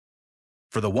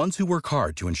For the ones who work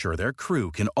hard to ensure their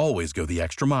crew can always go the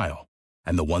extra mile,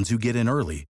 and the ones who get in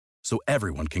early so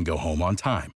everyone can go home on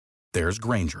time, there's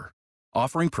Grainger,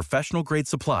 offering professional-grade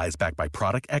supplies backed by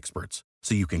product experts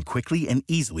so you can quickly and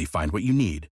easily find what you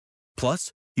need.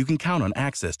 Plus, you can count on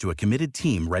access to a committed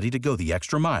team ready to go the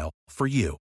extra mile for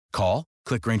you. Call,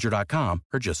 click Grainger.com,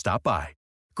 or just stop by.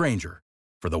 Grainger,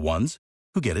 for the ones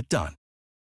who get it done.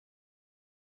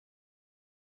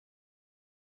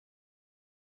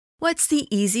 What's the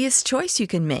easiest choice you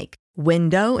can make?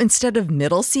 Window instead of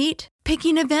middle seat?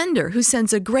 Picking a vendor who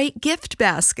sends a great gift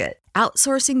basket?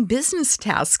 Outsourcing business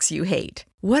tasks you hate?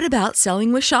 What about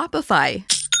selling with Shopify?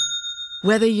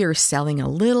 Whether you're selling a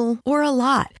little or a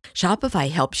lot,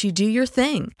 Shopify helps you do your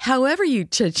thing, however you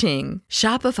cha-ching.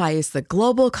 Shopify is the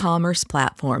global commerce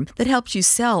platform that helps you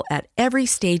sell at every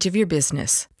stage of your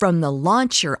business. From the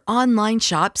launch your online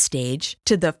shop stage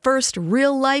to the first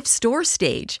real-life store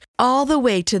stage, all the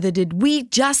way to the did we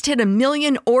just hit a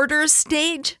million orders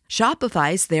stage.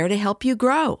 Shopify's there to help you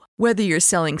grow. Whether you're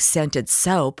selling scented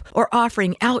soap or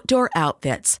offering outdoor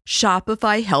outfits,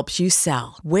 Shopify helps you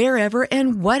sell. Wherever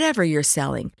and whatever you're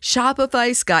selling,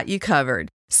 Shopify's got you covered.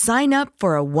 Sign up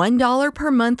for a $1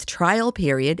 per month trial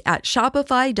period at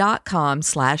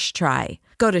shopify.com/try.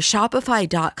 Go to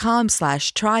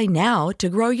shopify.com/try now to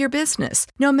grow your business,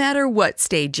 no matter what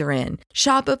stage you're in.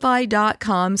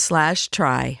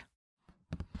 Shopify.com/try.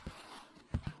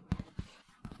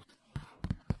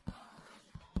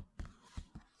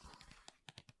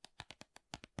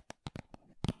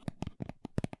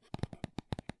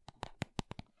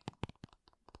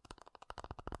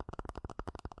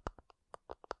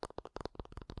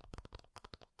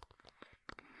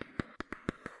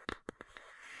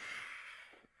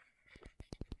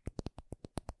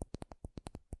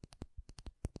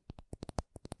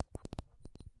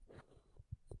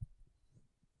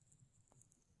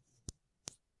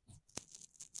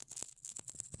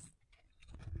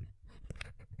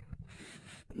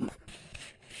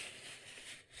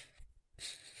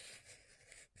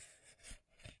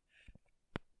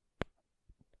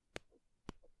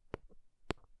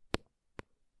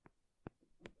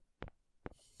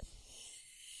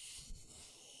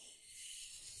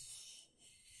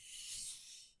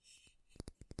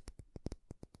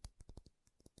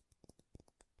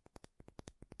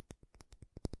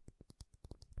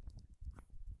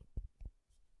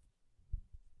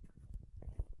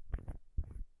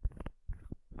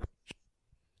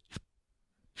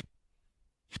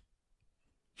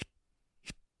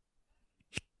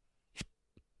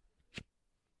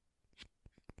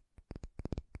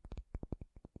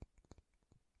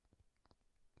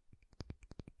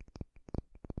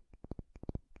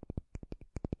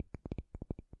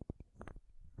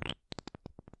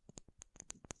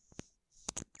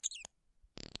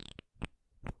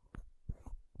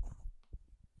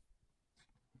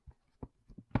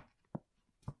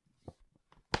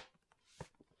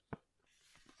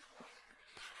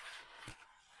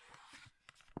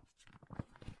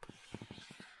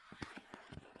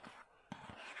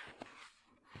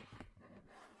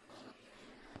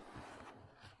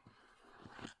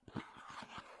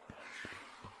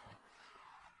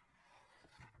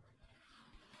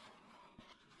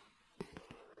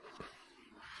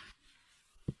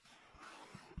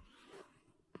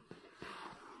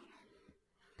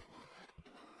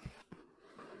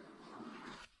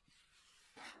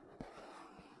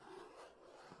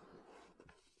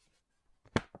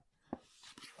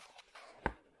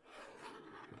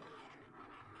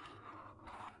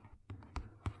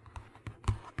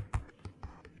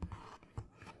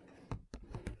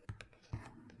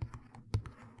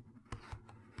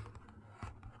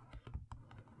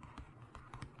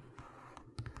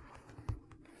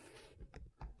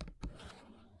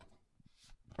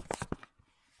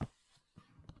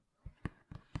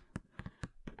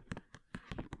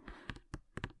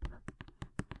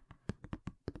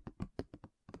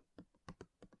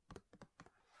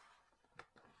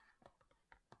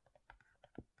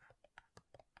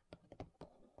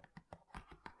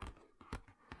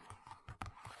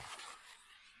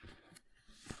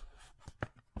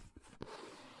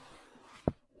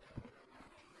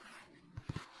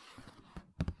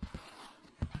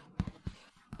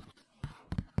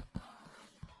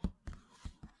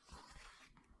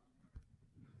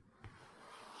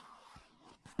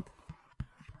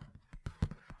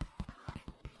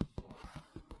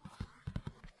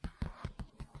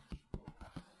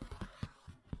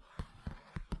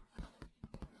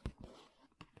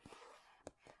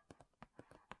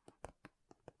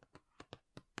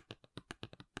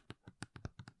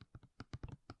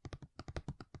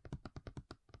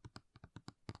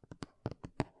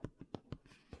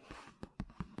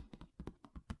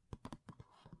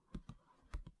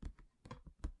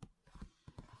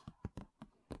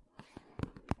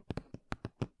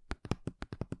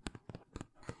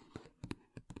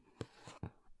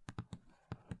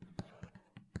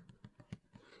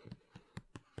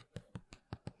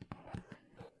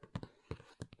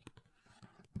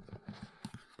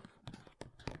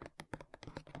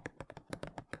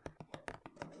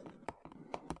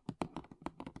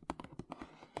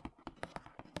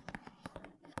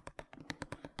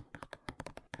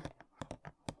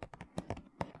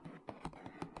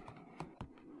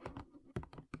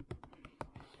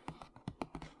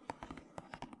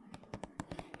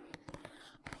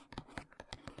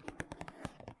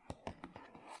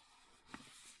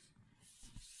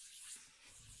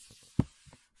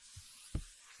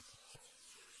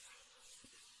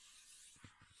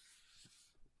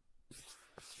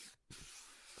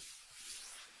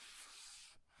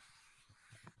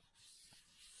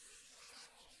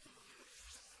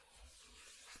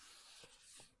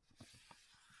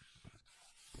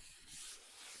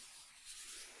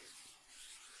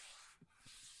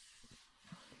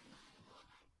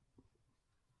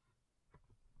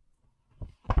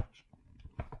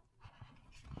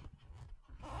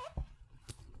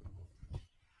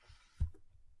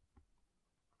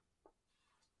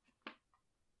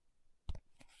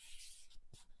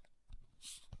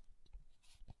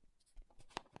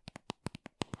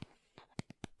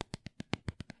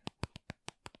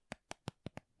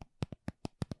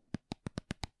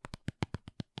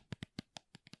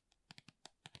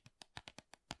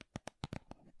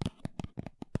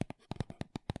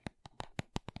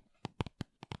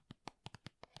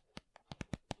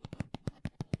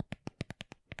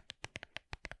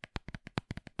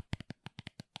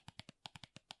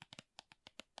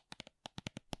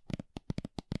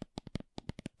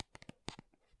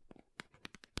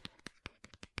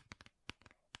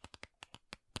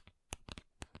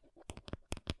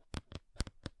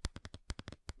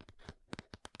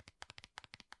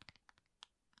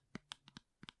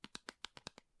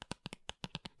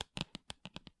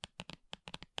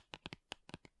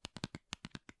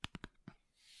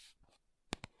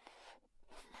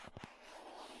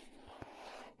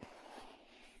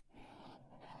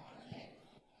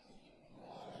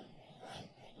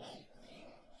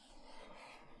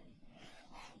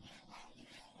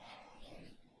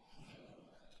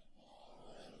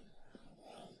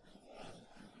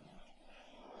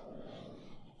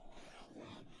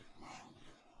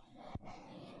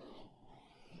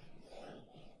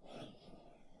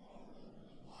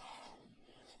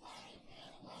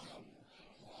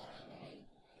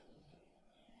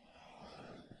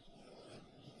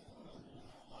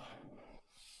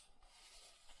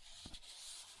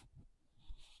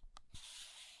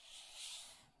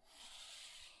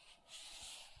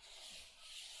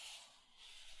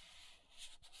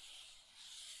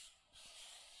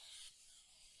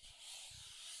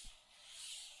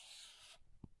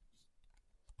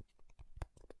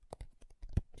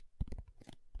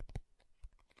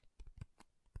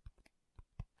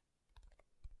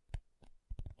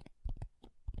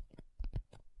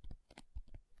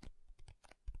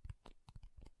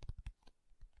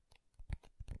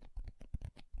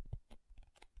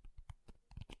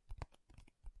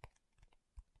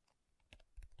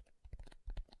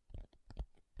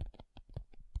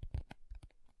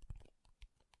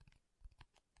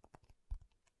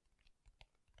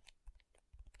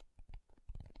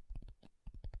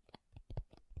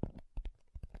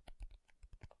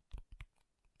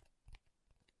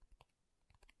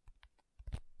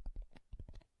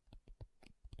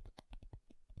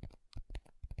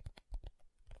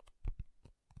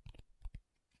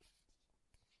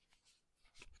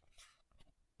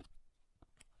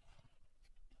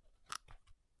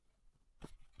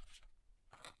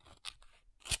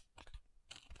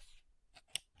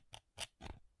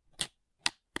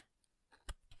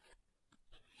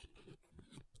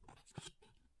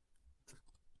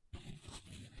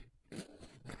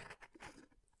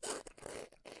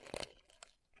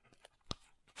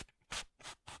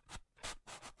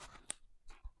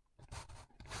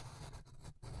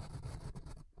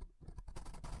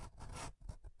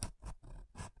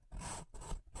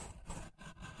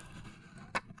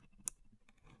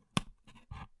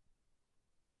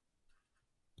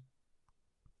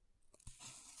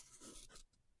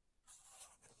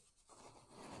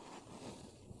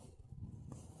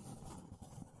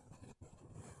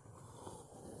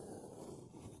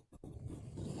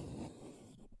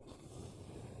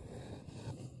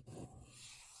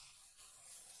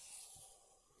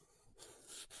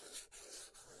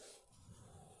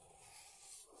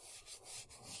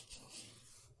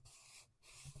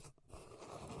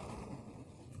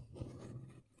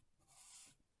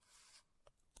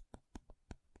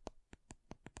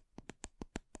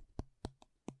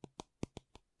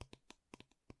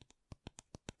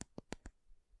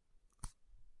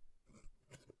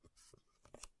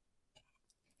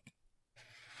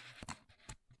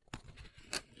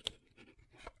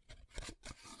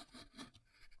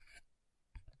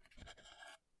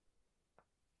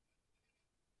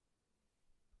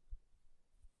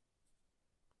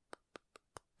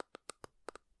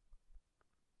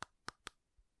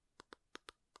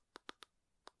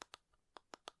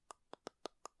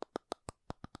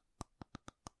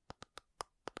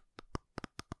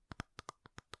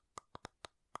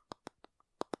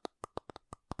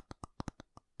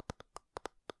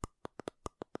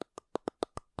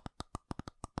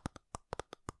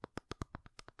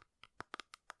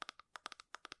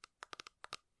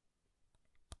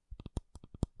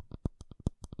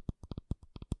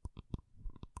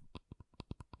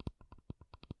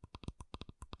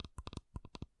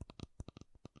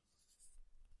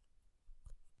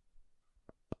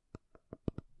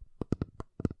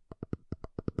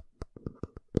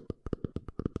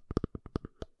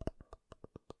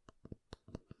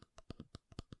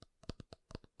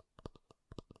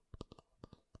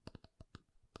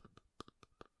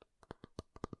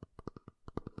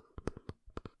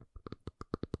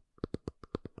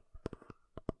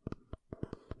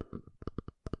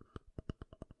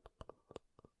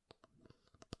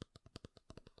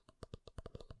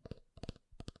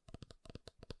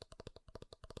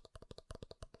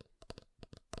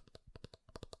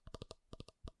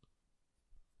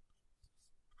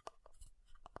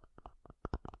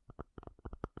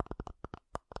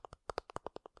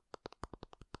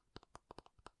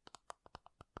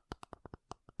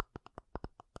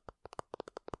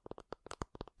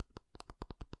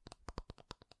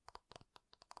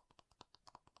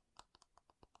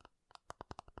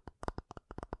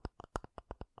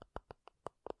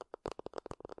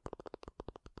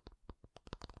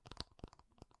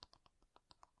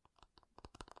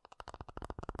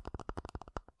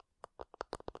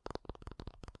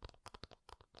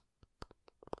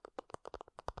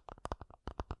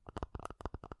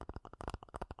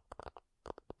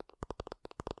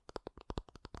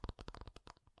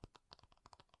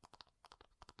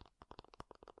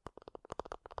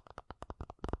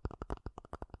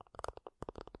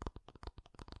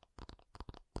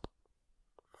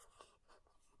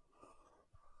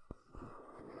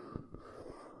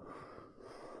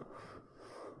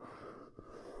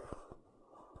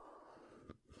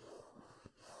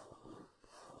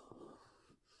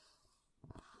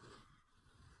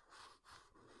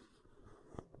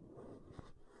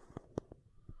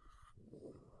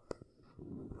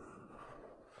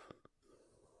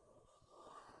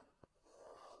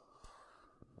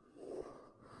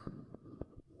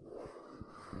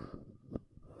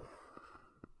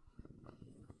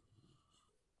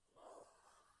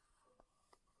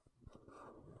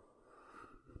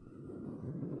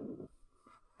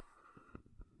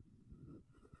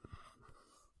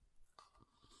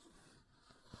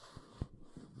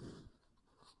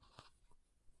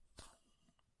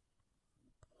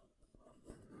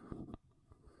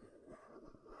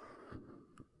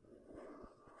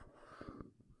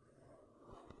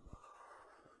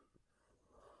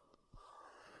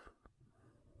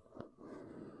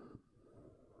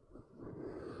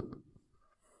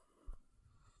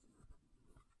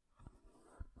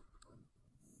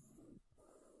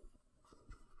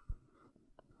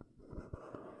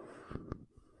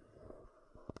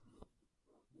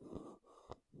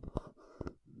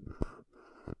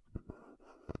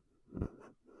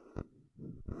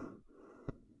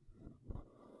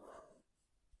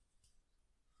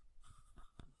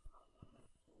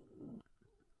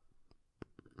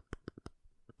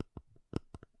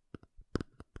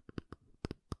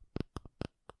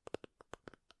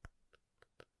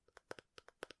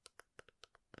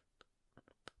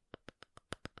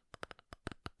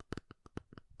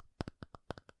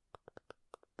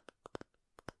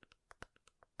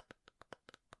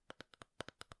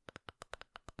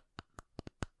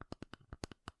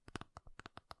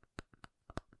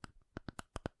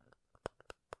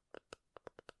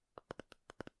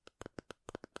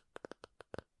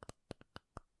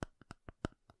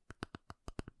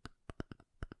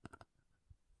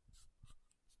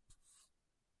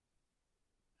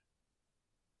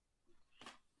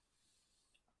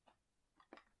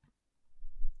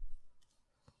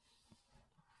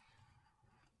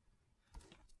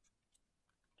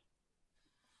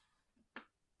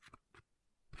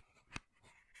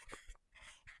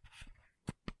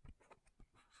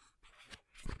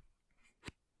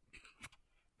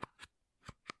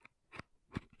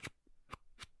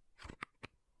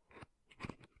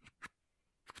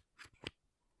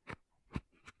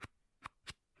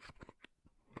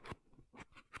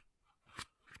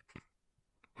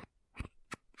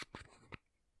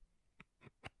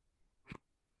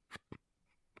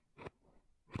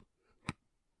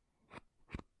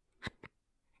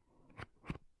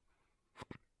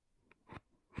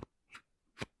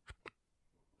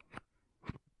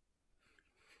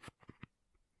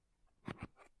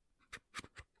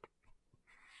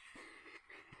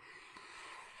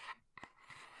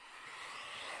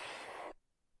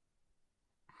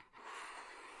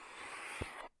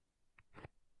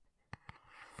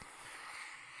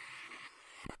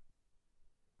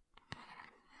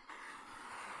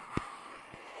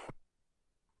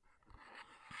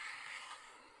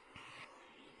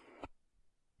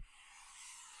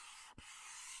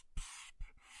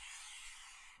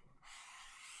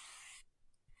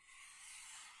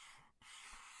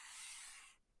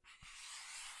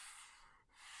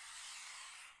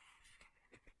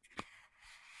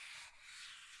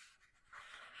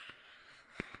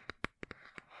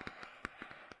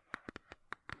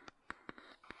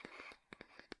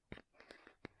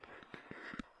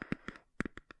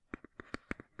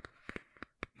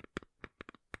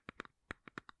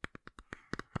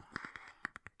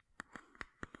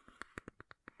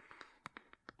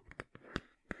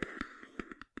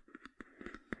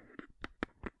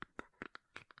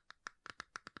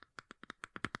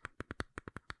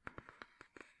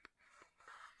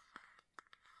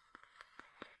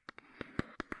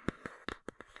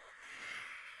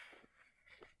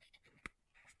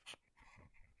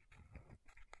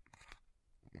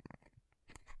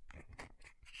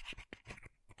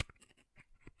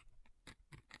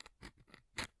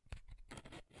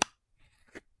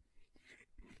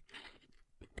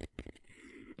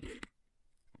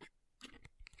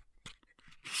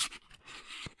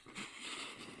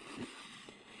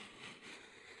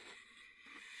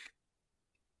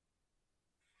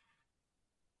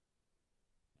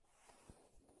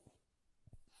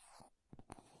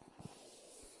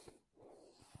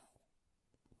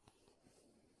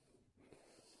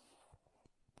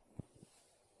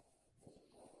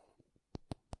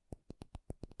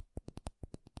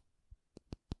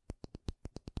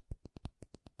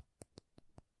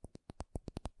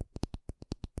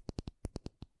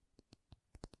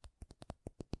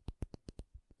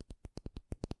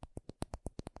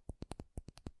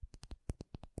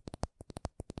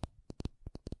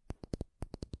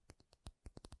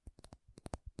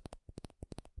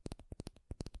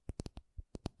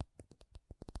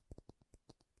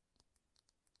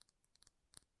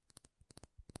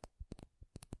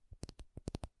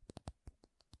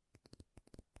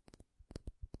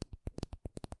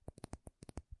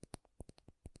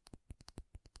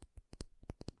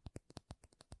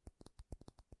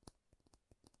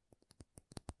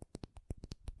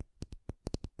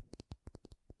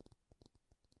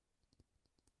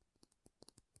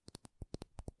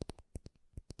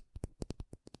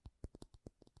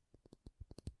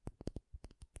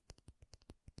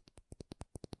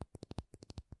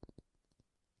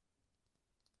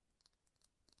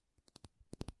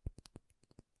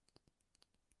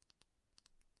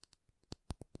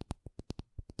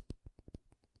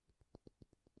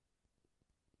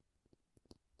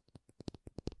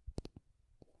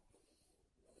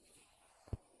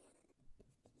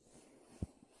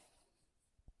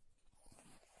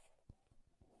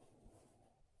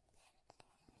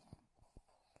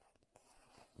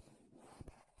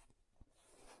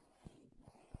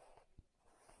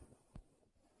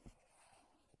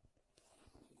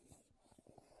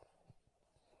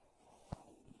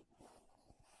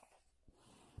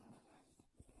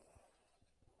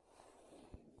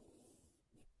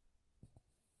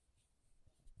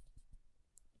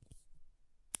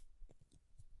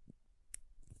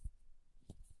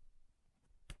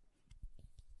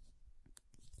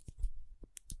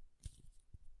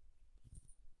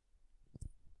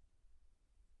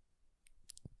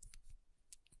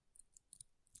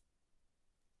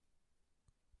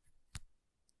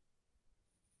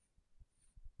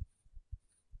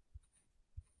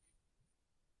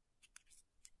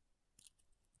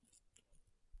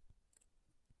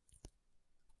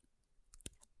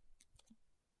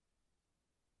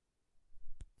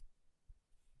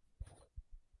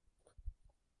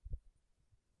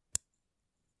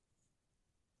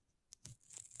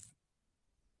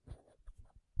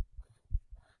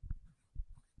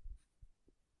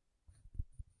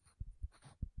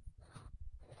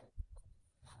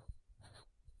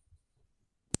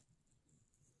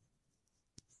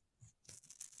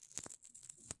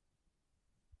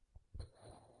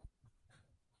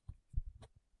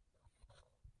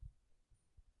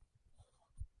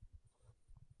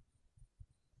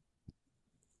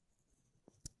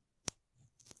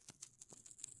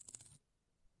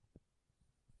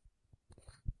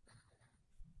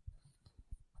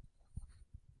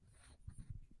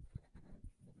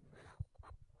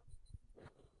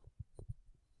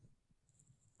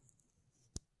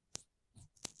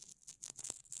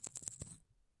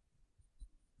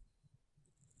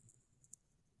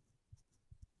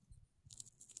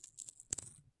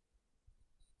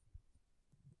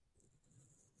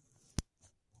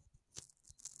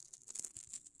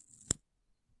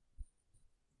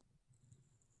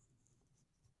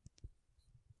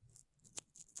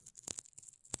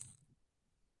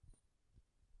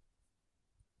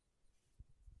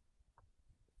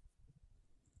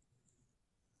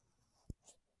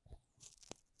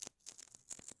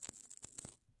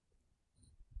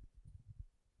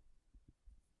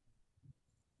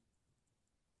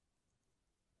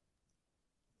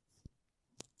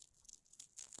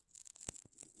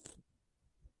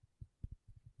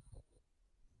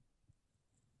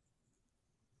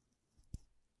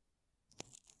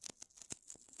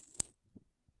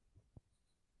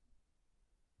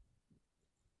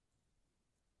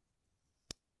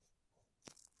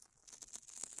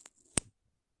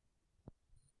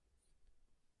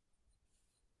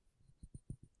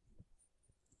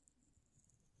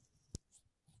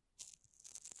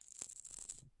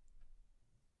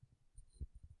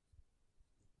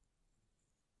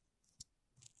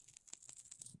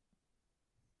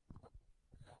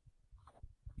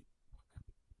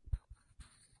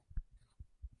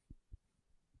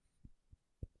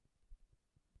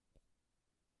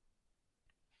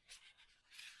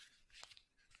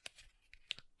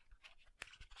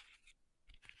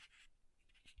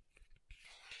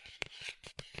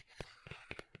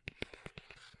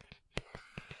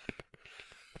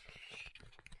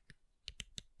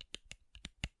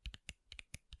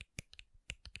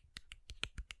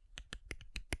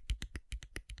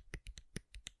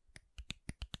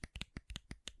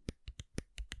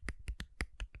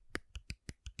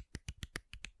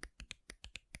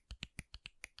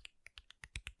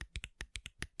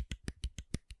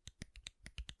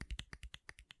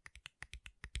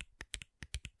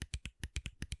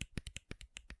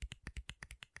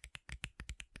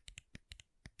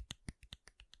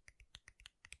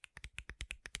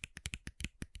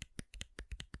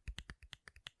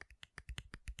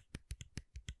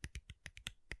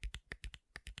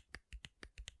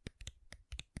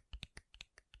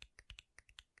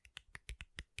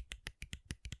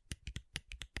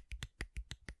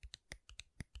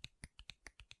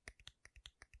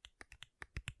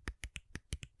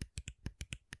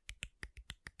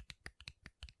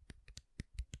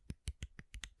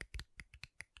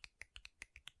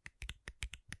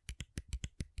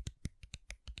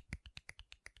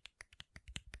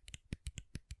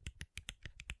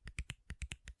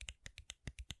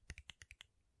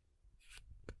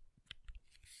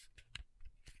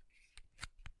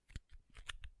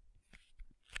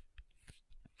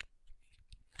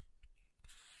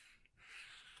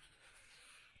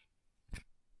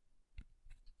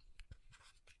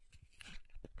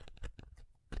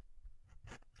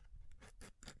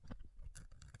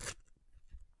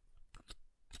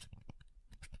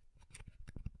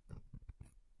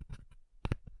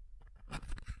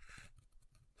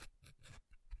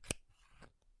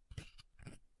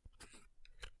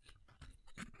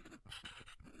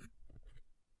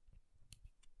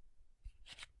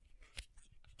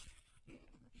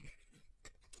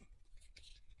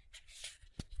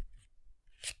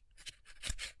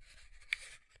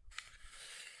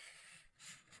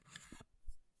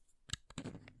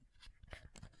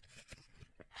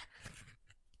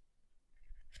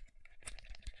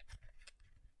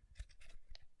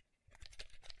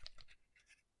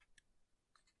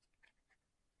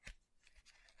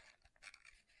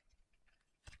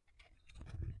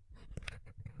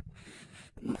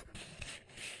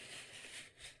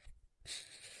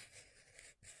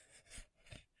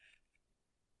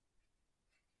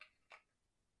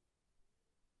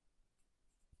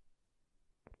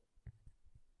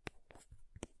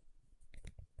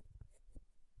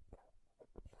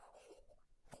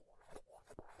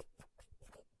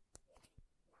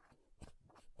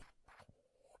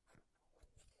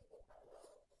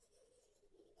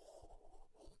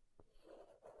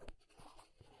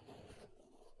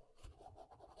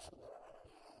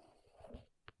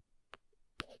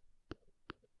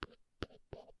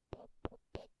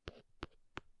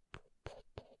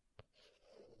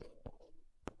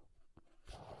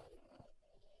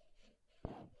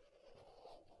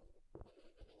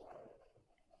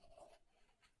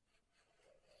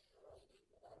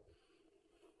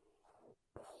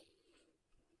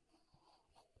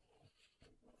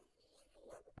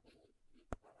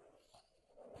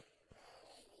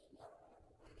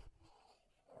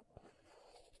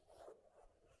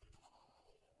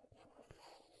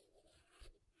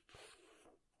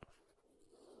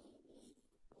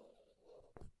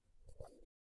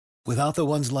 Without the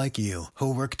ones like you,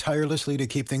 who work tirelessly to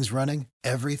keep things running,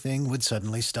 everything would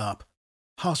suddenly stop.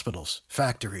 Hospitals,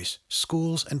 factories,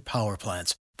 schools, and power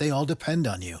plants, they all depend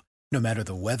on you. No matter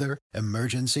the weather,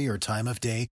 emergency, or time of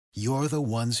day, you're the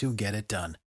ones who get it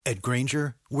done. At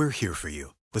Grainger, we're here for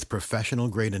you with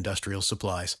professional-grade industrial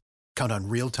supplies. Count on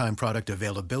real-time product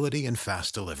availability and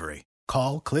fast delivery.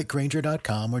 Call, click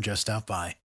Grainger.com, or just stop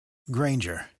by.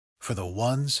 Grainger, for the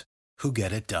ones who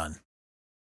get it done.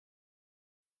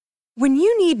 When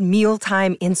you need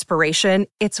mealtime inspiration,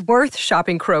 it's worth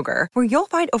shopping Kroger, where you'll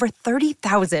find over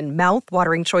 30,000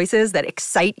 mouth-watering choices that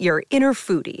excite your inner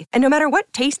foodie. And no matter what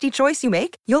tasty choice you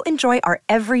make, you'll enjoy our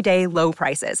everyday low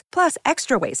prices, plus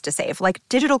extra ways to save, like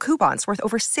digital coupons worth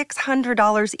over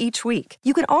 $600 each week.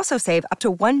 You can also save up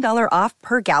to $1 off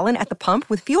per gallon at the pump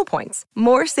with fuel points.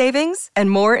 More savings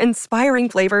and more inspiring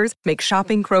flavors make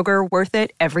shopping Kroger worth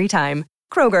it every time.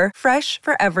 Kroger, fresh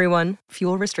for everyone.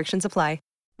 Fuel restrictions apply.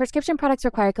 Prescription products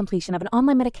require completion of an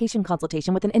online medication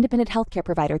consultation with an independent healthcare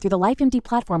provider through the LifeMD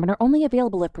platform and are only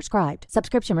available if prescribed.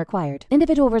 Subscription required.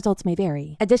 Individual results may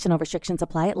vary. Additional restrictions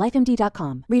apply at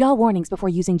lifemd.com. Read all warnings before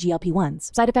using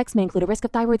GLP-1s. Side effects may include a risk of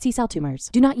thyroid C-cell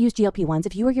tumors. Do not use GLP-1s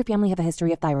if you or your family have a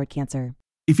history of thyroid cancer.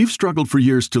 If you've struggled for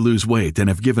years to lose weight and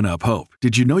have given up hope,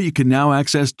 did you know you can now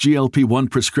access GLP-1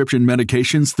 prescription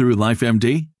medications through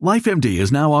LifeMD? LifeMD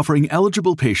is now offering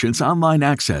eligible patients online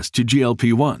access to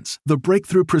GLP-1s, the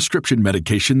breakthrough prescription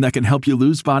medication that can help you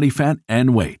lose body fat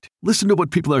and weight. Listen to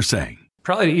what people are saying.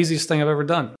 Probably the easiest thing I've ever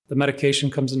done. The medication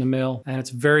comes in the mail, and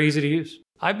it's very easy to use.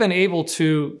 I've been able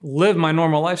to live my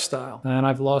normal lifestyle, and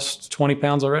I've lost 20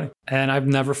 pounds already, and I've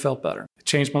never felt better. It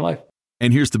changed my life.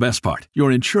 And here's the best part.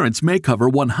 Your insurance may cover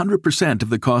 100%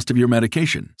 of the cost of your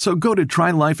medication. So go to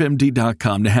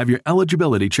TryLifeMD.com to have your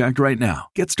eligibility checked right now.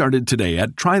 Get started today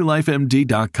at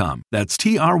TryLifeMD.com. That's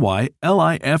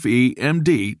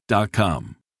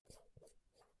TryLifeMD.com.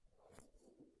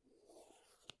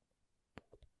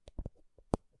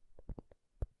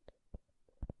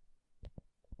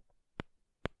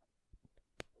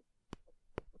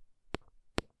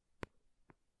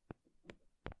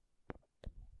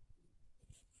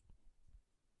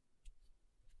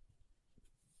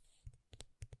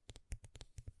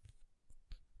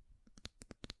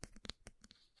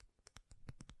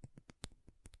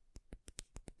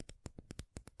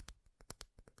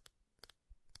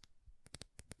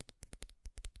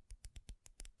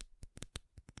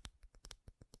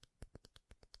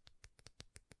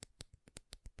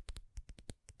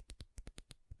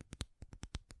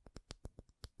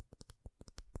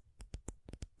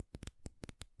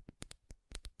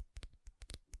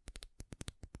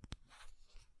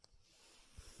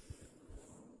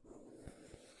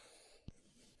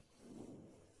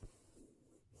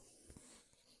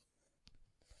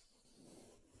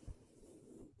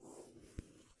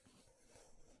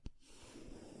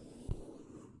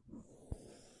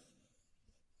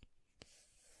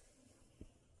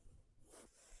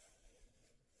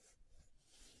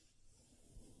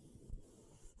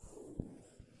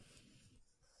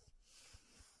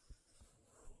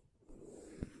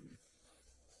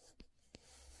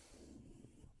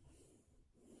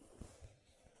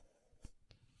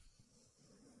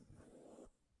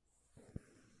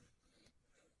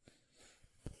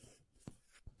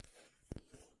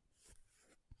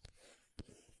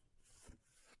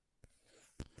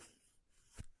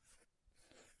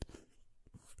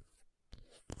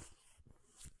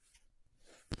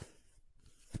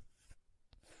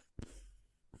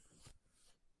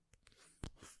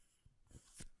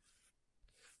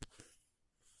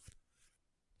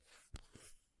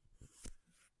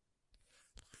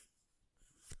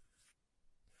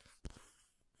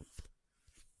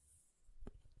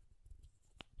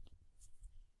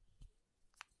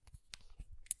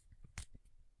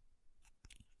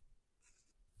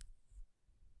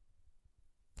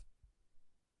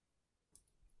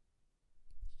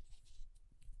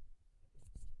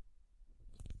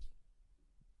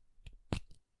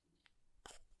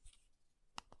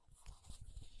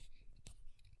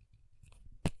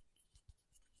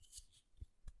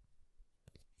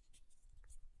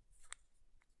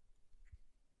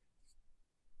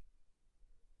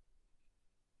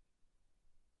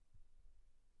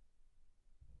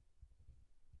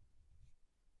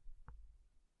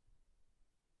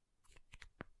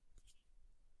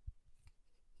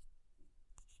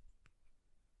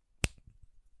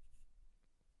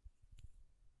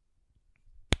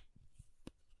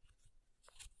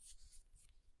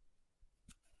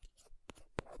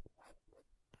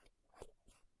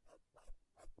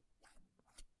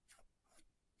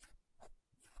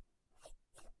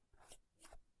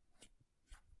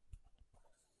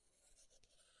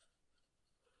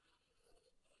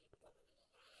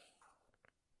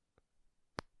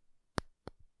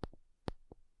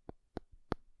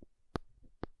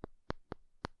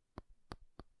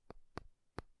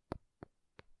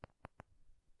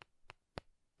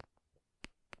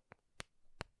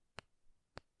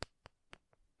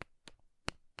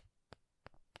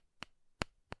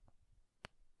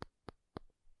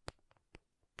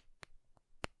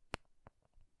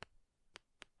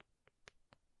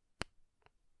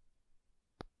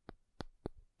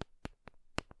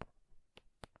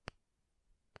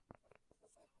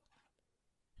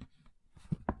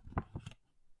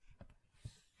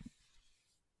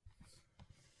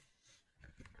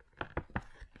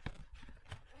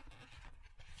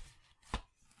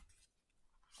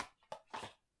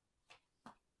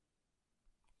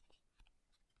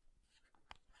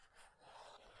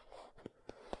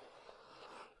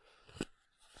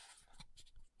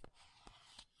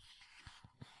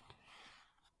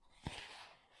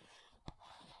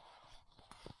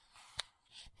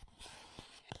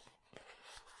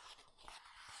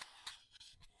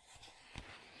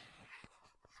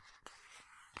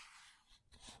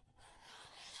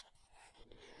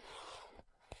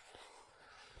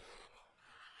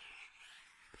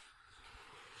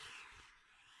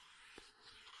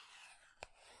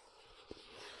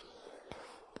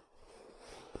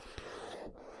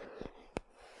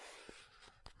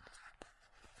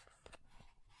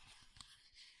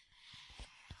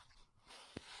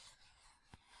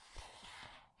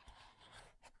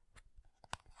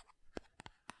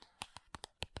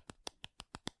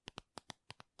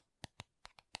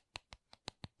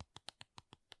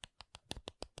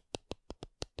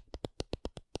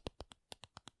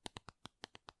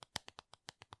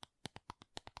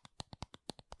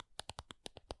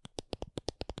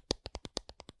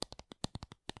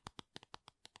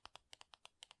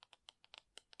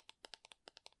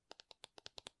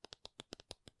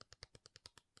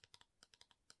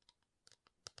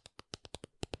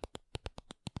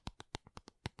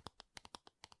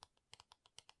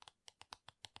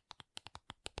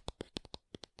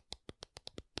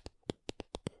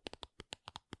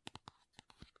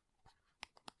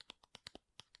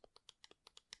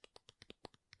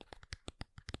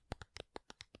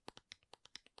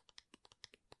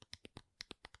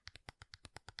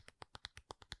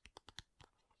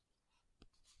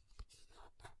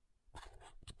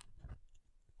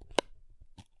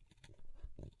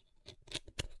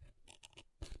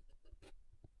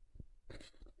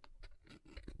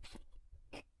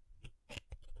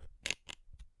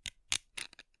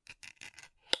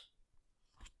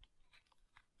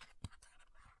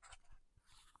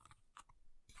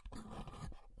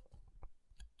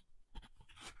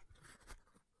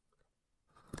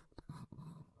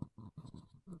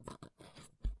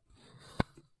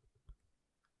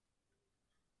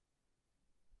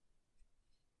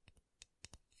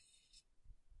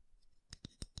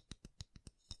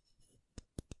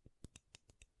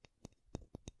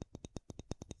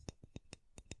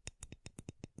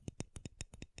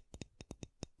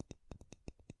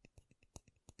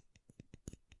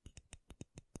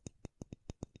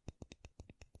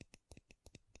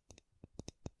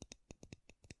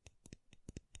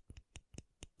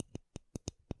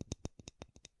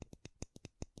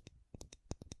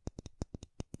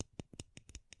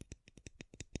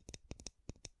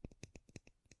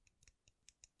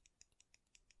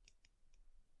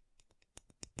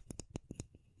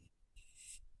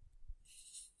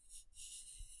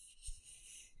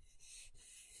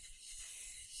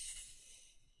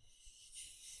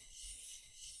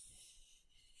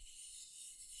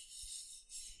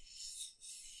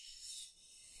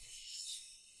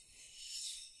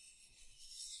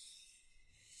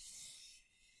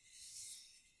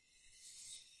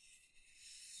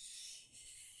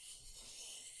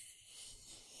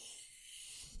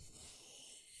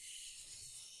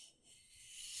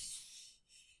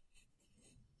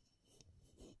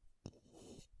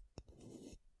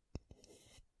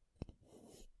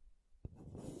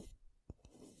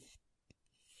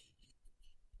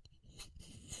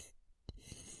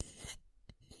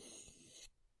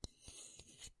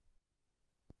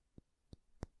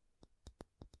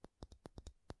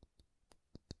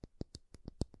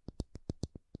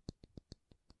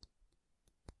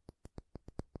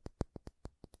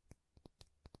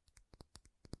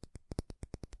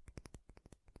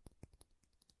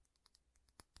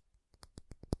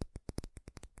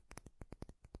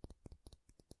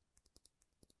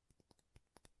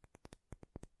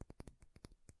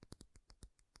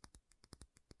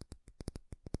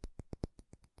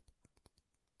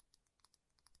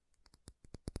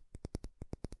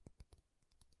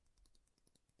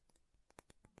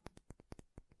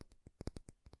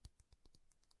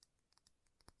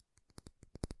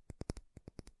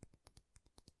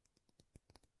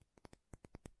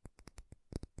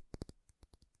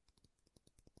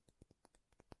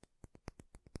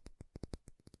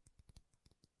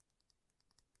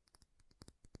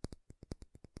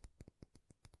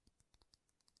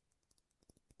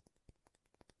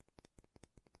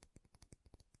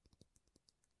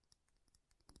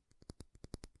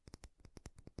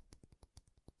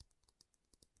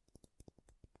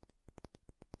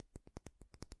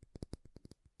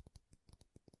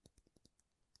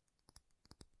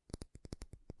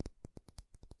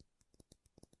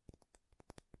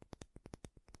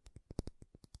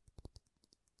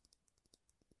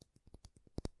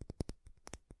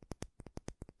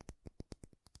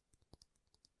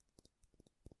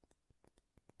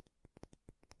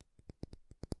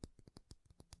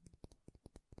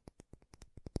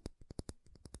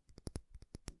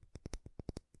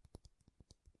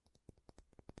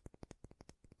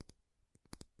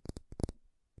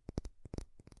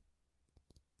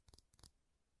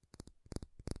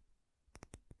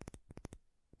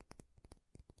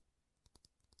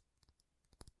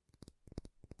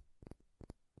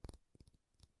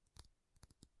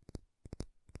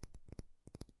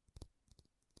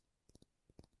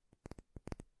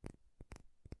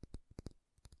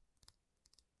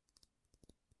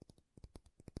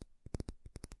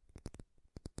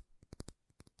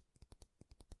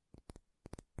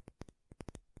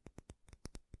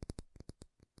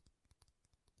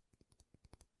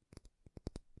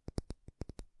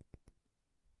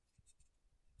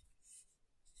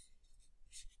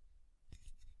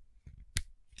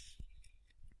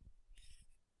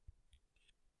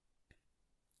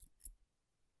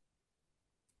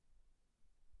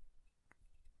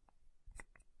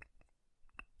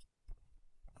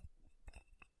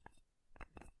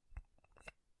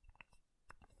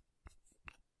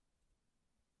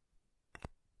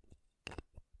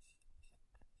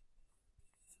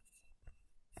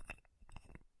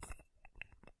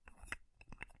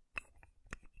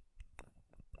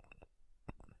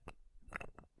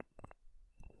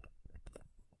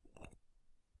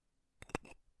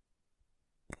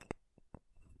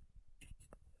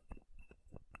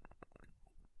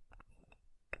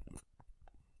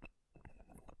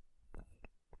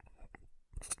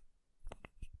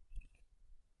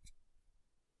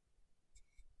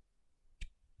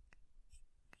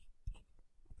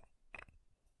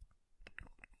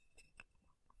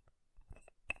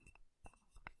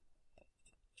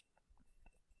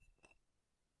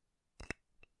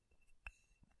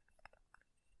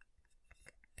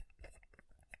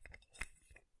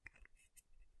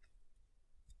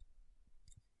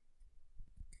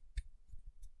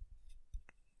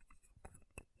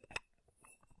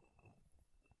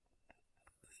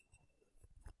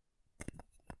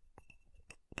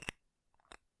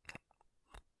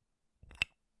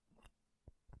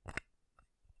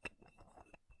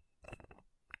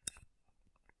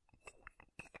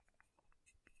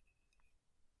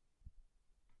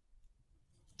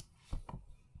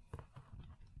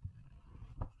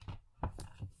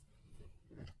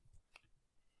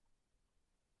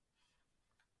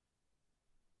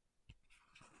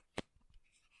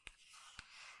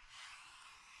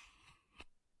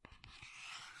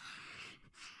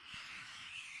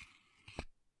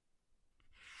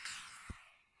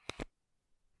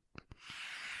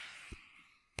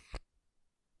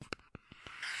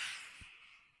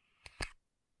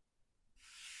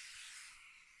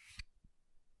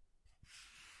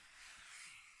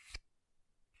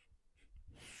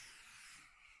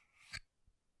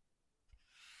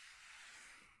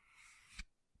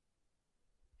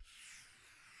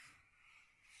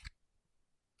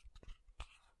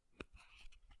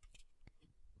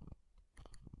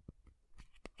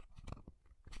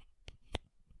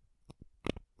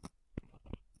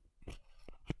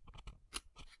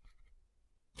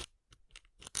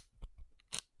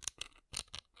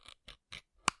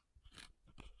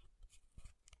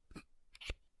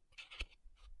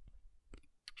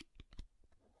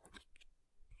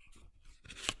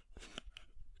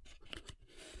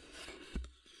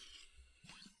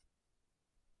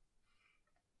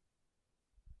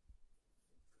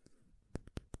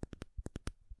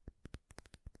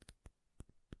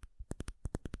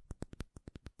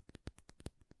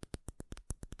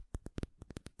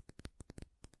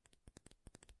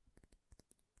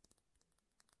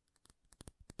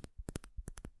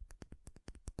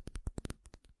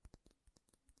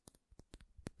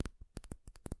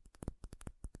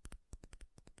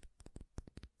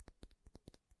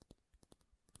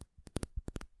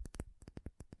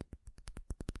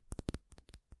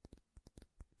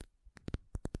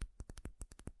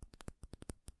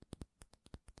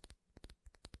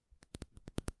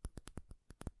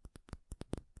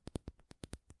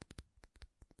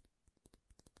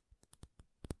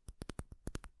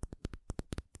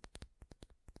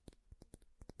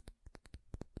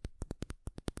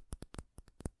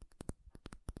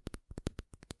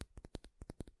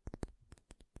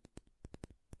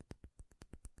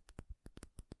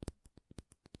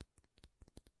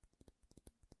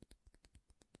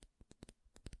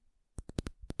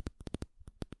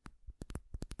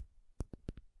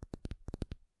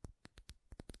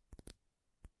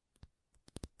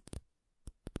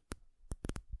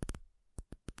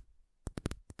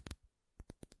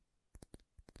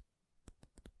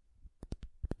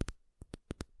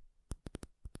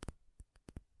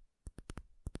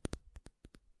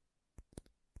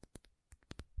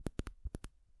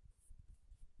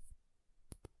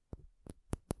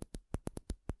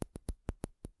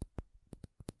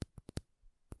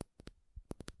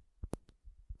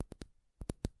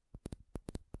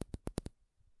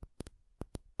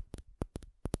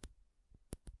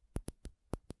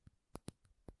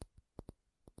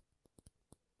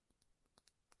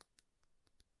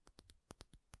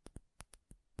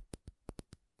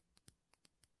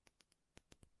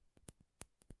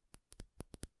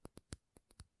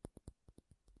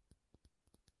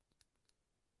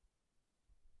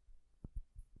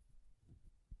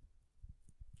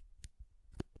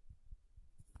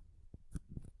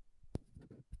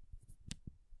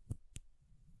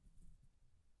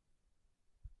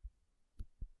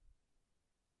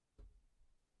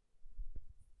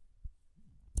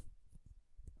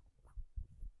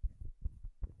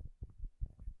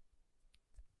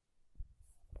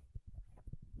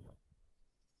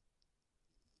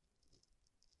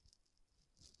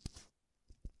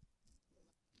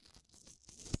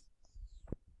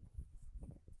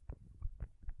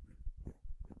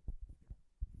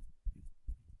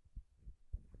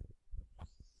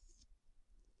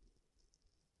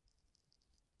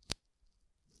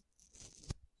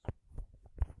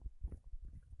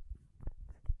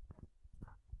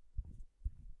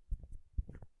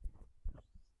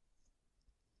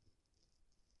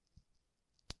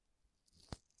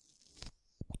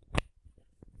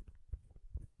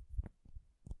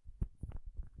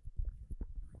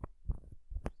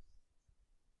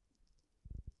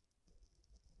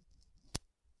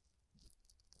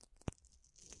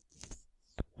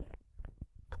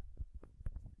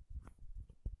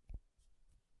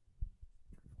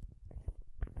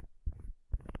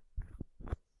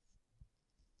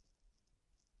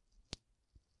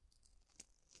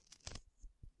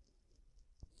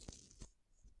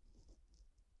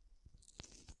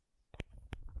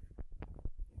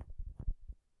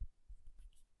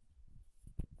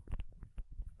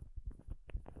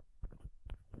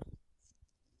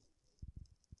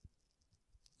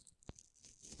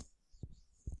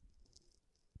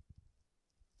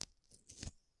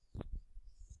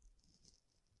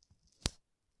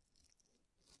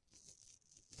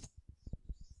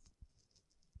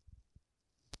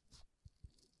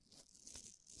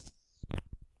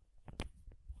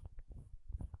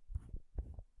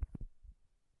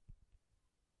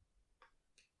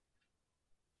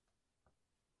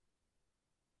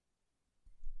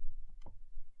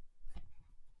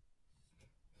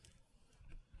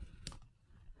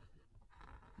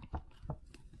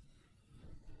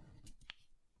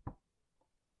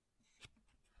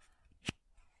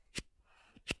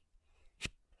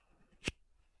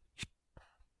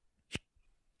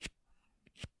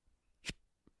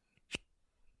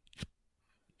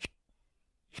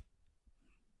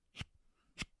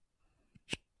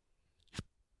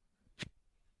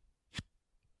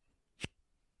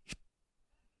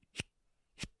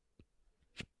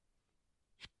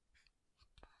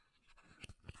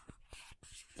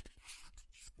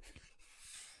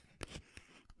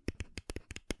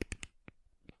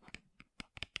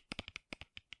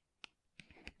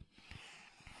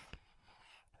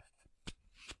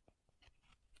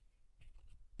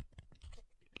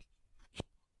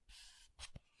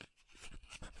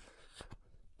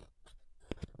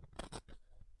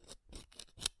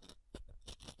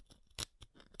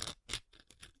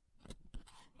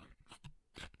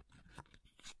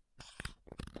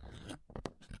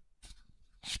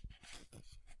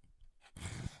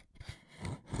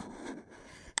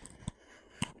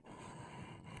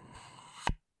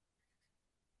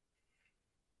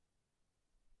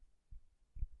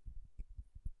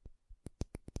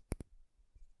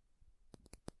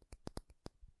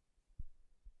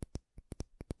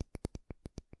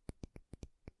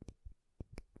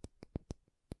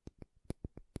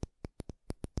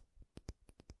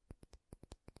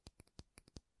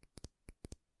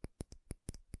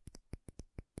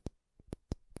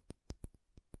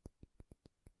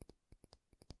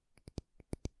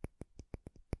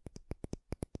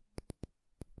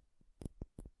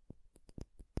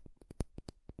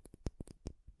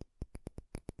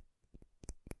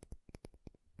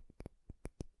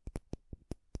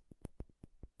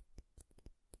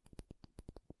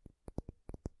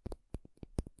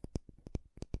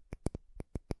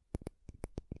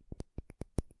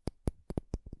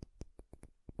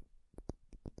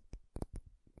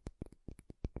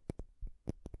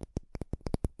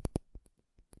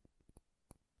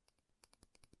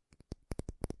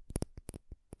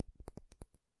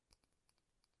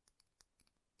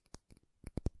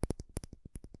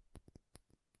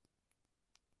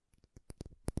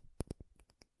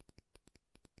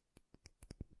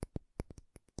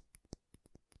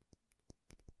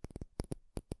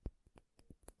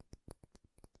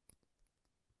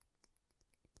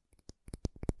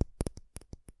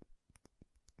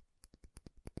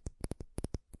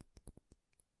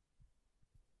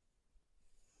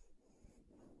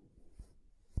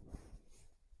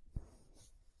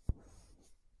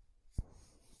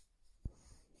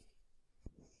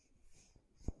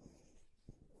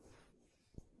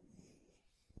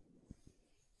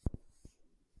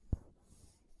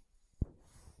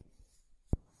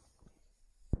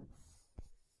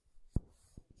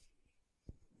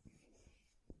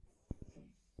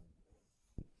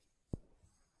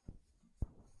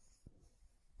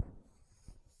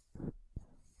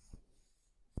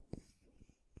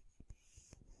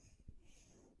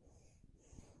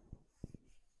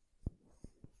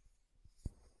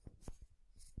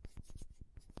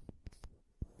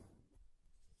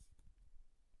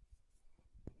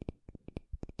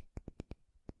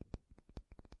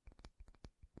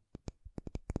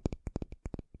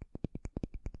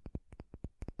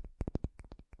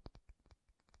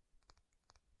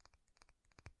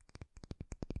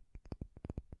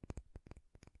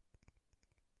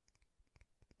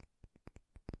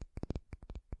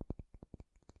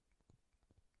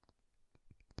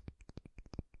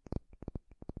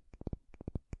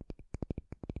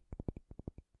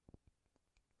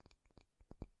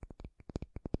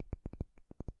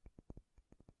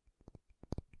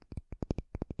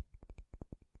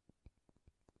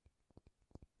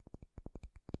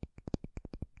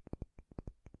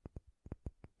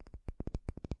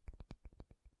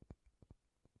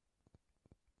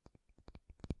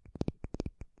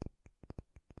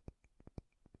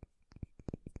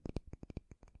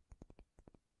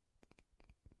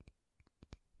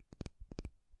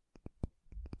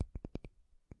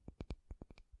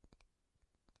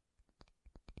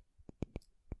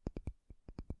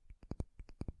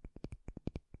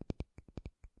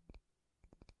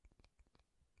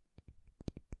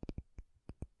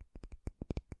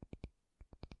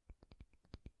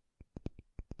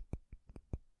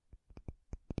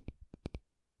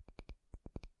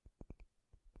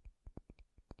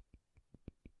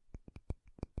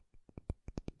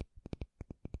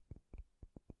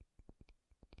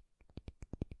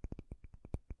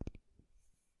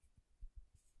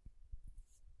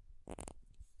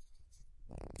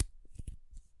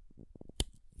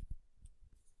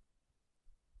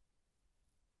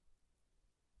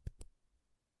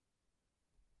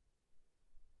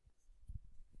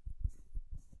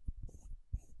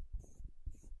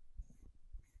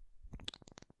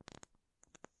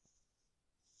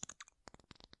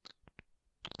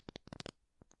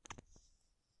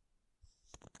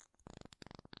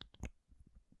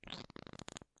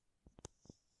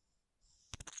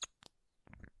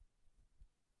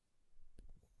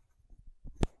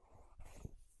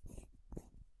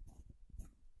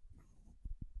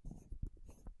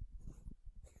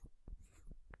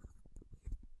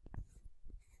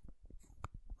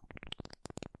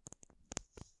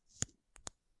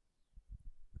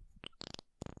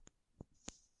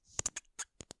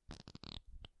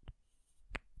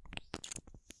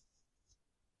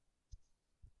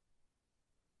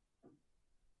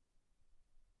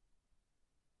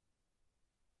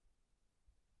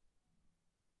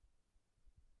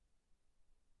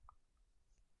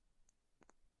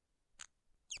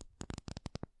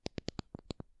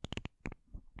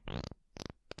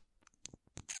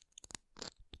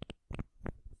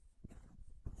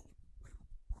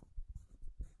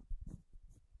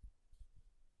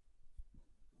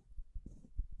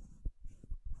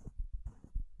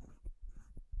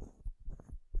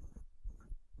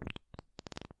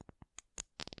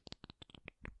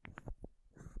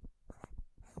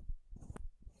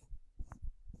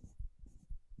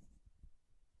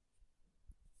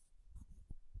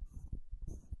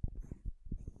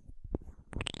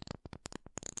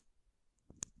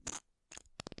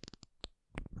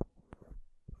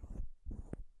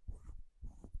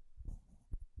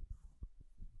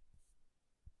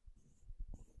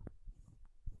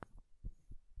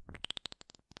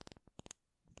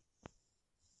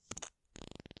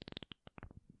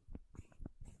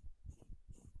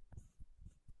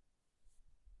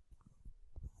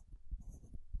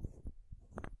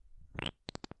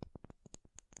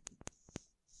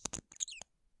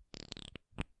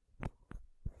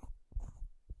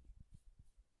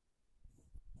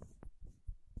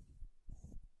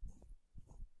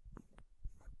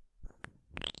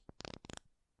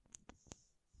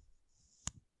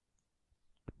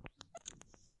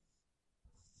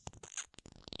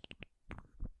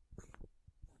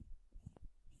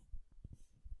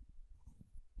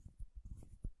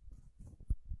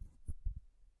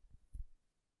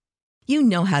 You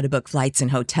know how to book flights and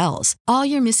hotels. All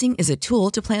you're missing is a tool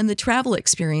to plan the travel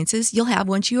experiences you'll have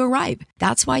once you arrive.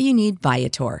 That's why you need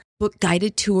Viator. Book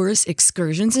guided tours,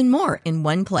 excursions, and more in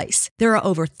one place. There are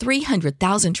over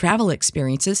 300,000 travel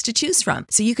experiences to choose from,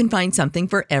 so you can find something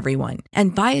for everyone.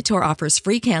 And Viator offers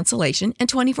free cancellation and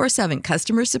 24/7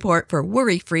 customer support for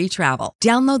worry-free travel.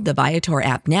 Download the Viator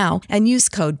app now and use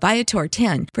code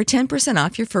Viator10 for 10%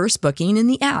 off your first booking in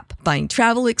the app. Find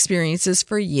travel experiences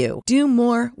for you. Do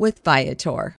more with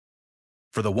Viator.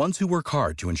 For the ones who work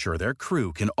hard to ensure their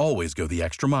crew can always go the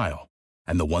extra mile,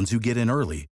 and the ones who get in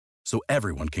early so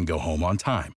everyone can go home on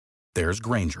time, there's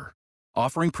Grainger,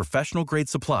 offering professional-grade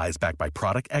supplies backed by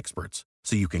product experts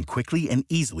so you can quickly and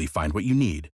easily find what you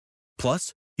need.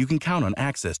 Plus, you can count on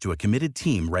access to a committed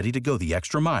team ready to go the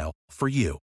extra mile for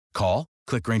you. Call,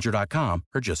 click Grainger.com,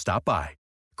 or just stop by.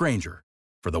 Grainger,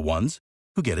 for the ones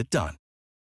who get it done.